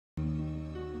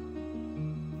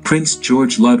Prince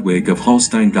Georg Ludwig of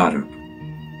Holstein-Gottorp.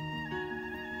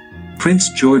 Prince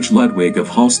Georg Ludwig of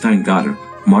Holstein-Gottorp,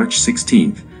 March 16,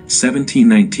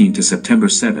 1719 to September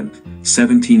 7,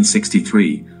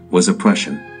 1763, was a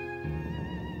Prussian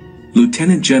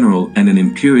lieutenant general and an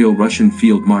Imperial Russian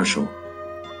field marshal.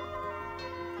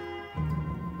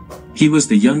 He was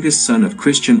the youngest son of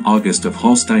Christian August of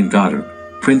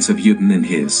Holstein-Gottorp, Prince of Eutin, and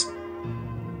his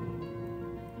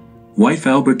wife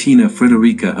Albertina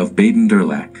Friederike of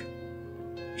Baden-Durlach.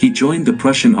 He joined the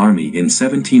Prussian army in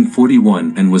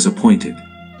 1741 and was appointed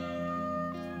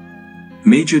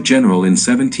Major General in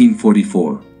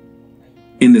 1744.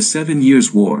 In the 7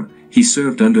 Years' War, he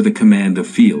served under the command of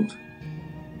Field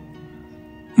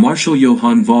Marshal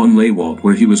Johann von Lehwald,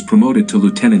 where he was promoted to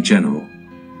Lieutenant General.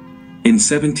 In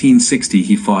 1760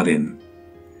 he fought in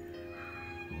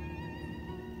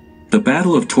the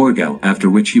Battle of Torgau, after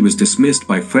which he was dismissed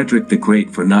by Frederick the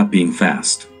Great for not being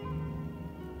fast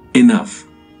enough.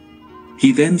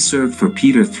 He then served for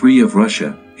Peter III of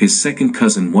Russia, his second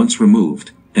cousin once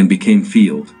removed, and became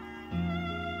Field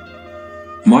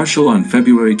Marshal on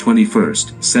February 21,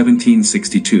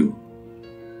 1762.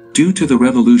 Due to the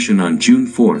revolution on June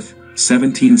 4,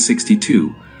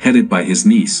 1762, headed by his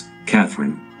niece,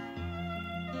 Catherine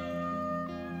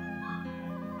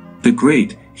the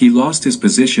Great, he lost his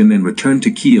position and returned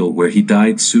to Kiel, where he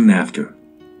died soon after.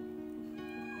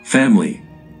 Family.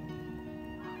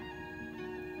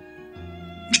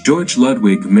 Georg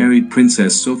Ludwig married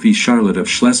Princess Sophie Charlotte of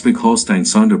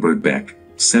Schleswig-Holstein-Sonderburg-Beck,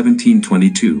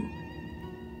 1722.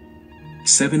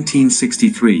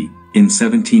 1763, in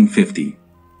 1750.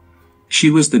 She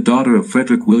was the daughter of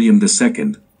Frederick William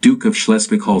II, Duke of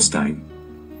Schleswig-Holstein.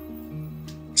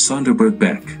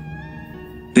 Sonderburg-Beck.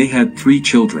 They had 3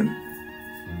 children.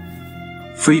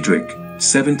 Friedrich,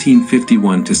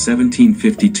 1751 to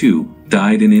 1752,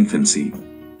 died in infancy.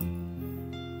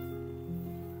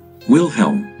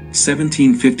 Wilhelm,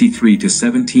 1753 to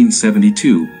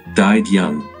 1772, died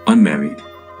young, unmarried.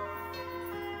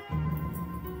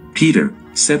 Peter,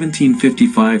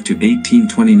 1755 to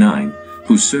 1829,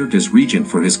 who served as regent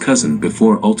for his cousin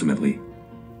before ultimately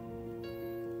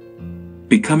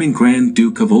becoming Grand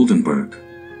Duke of Oldenburg.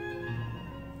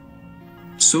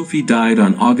 Sophie died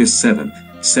on August 7,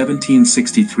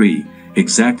 1763,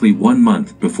 exactly 1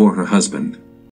 month before her husband.